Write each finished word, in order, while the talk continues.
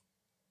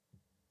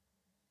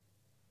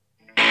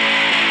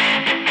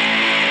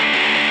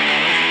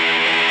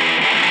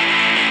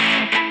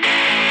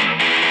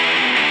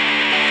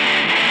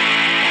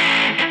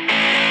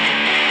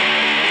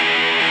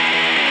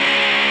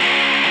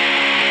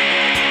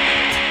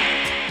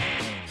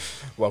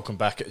welcome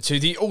back to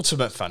the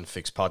Ultimate Fan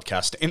Fix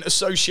podcast in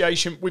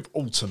association with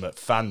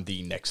UltimateFan,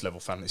 the next level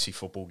fantasy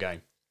football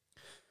game.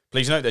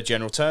 Please note that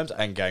general terms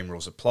and game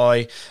rules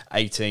apply,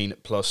 18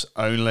 plus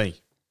only.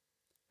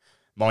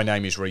 My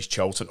name is Reece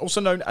Cholton, also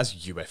known as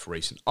UF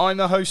Reece, and I'm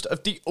the host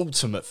of the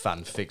Ultimate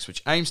Fan Fix,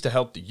 which aims to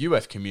help the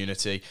UF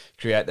community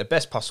create their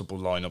best possible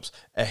lineups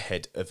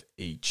ahead of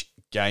each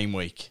game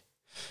week.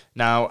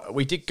 Now,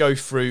 we did go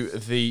through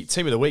the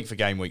team of the week for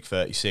game week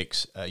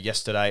 36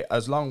 yesterday,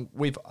 as long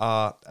with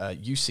our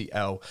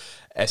UCL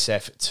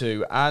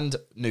SF2 and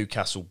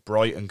Newcastle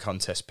Brighton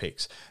contest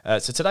picks.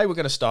 So today we're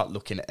going to start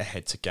looking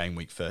ahead to game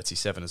week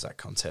 37 as that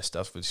contest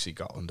obviously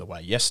got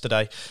underway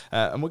yesterday.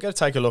 And we're going to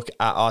take a look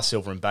at our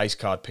silver and base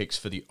card picks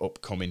for the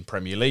upcoming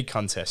Premier League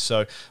contest.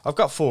 So I've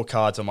got 4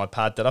 cards on my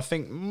pad that I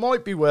think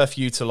might be worth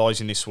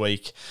utilising this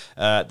week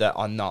that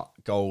are not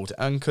gold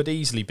and could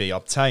easily be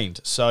obtained.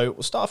 So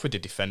we'll start off with the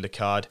defender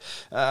card,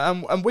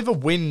 and with a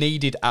win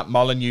needed at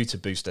Molineux to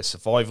boost their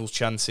survival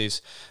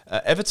chances,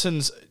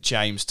 Everton's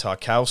James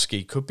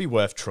Tarkowski could be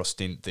worth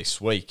trusting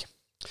this week.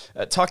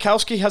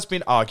 Tarkowski has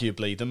been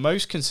arguably the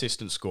most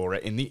consistent scorer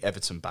in the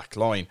Everton back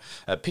line,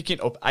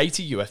 picking up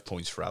 80 UF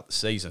points throughout the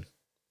season.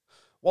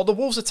 While the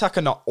Wolves' attack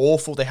are not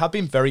awful, they have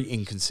been very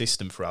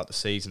inconsistent throughout the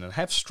season and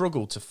have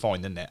struggled to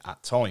find the net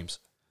at times.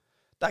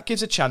 That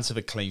gives a chance of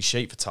a clean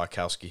sheet for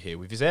Tarkowski here,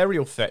 with his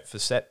aerial threat for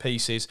set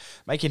pieces,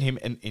 making him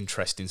an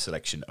interesting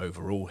selection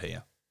overall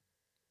here.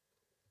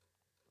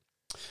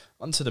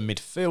 Onto the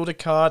midfielder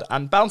card,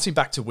 and bouncing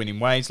back to winning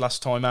ways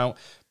last time out,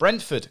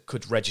 Brentford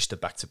could register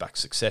back-to-back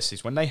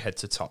successes when they head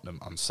to Tottenham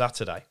on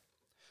Saturday.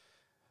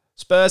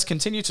 Spurs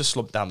continue to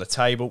slump down the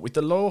table, with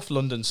the North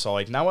London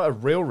side now at a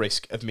real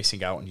risk of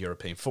missing out on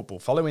European football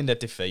following their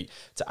defeat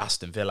to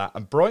Aston Villa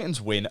and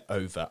Brighton's win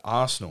over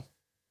Arsenal.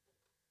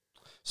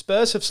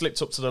 Spurs have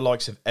slipped up to the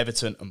likes of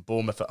Everton and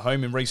Bournemouth at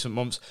home in recent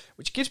months,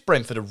 which gives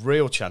Brentford a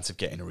real chance of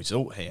getting a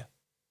result here.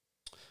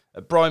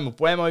 Brian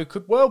Mbeumo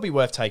could well be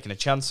worth taking a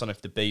chance on if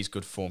the Bees'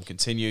 good form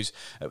continues,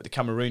 with the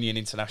Cameroonian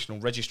international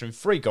registering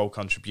 3 goal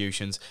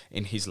contributions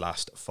in his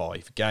last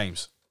 5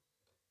 games.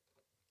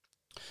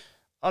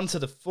 Onto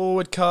the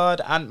forward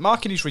card, and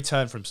marking his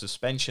return from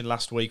suspension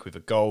last week with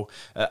a goal,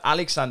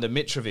 Alexander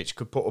Mitrovic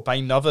could put up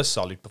another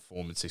solid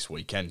performance this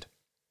weekend.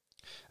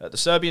 The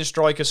Serbian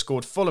striker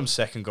scored Fulham's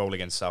second goal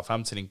against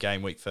Southampton in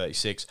game week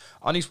 36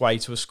 on his way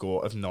to a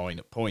score of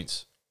 9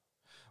 points.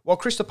 While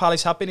Crystal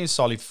Palace have been in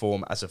solid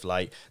form as of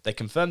late, they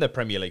confirmed their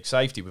Premier League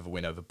safety with a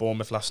win over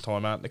Bournemouth last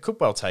time out, and they could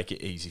well take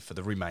it easy for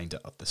the remainder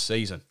of the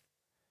season.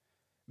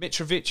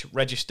 Mitrovic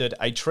registered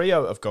a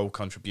trio of goal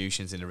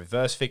contributions in a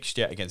reverse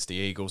fixture against the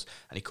Eagles,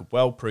 and he could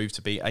well prove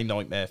to be a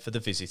nightmare for the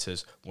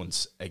visitors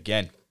once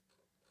again.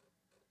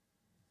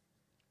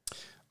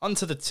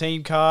 Onto the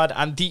team card,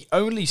 and the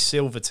only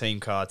silver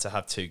team card to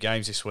have 2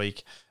 games this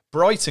week,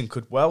 Brighton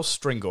could well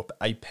string up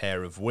a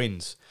pair of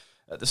wins.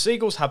 The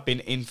Seagulls have been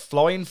in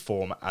flying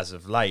form as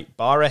of late,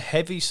 bar a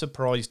heavy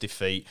surprise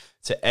defeat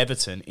to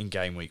Everton in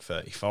game week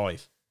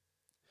 35.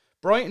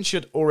 Brighton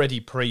should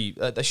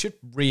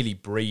really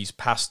breeze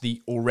past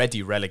the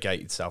already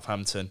relegated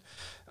Southampton,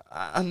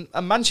 and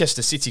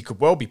Manchester City could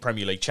well be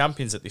Premier League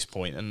champions at this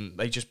point, and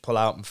they just pull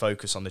out and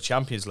focus on the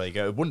Champions League.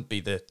 It wouldn't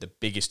be the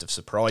biggest of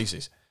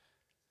surprises.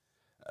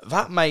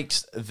 That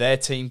makes their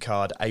team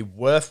card a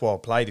worthwhile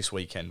play this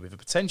weekend, with a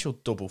potential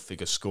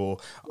double-figure score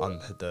on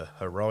the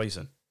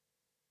horizon.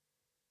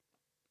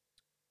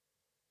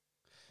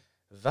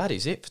 That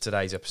is it for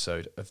today's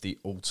episode of the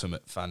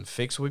Ultimate Fan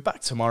Fix. We'll be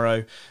back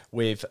tomorrow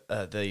with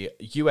the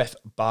UF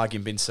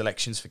bargain bin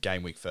selections for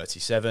game week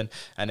 37.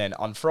 And then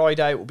on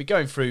Friday, we'll be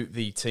going through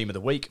the team of the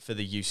week for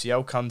the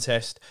UCL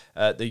contest,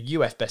 the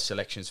UF best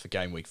selections for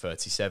game week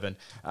 37,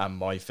 and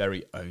my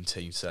very own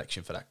team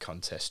selection for that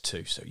contest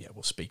too. So yeah,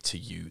 we'll speak to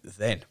you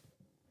then.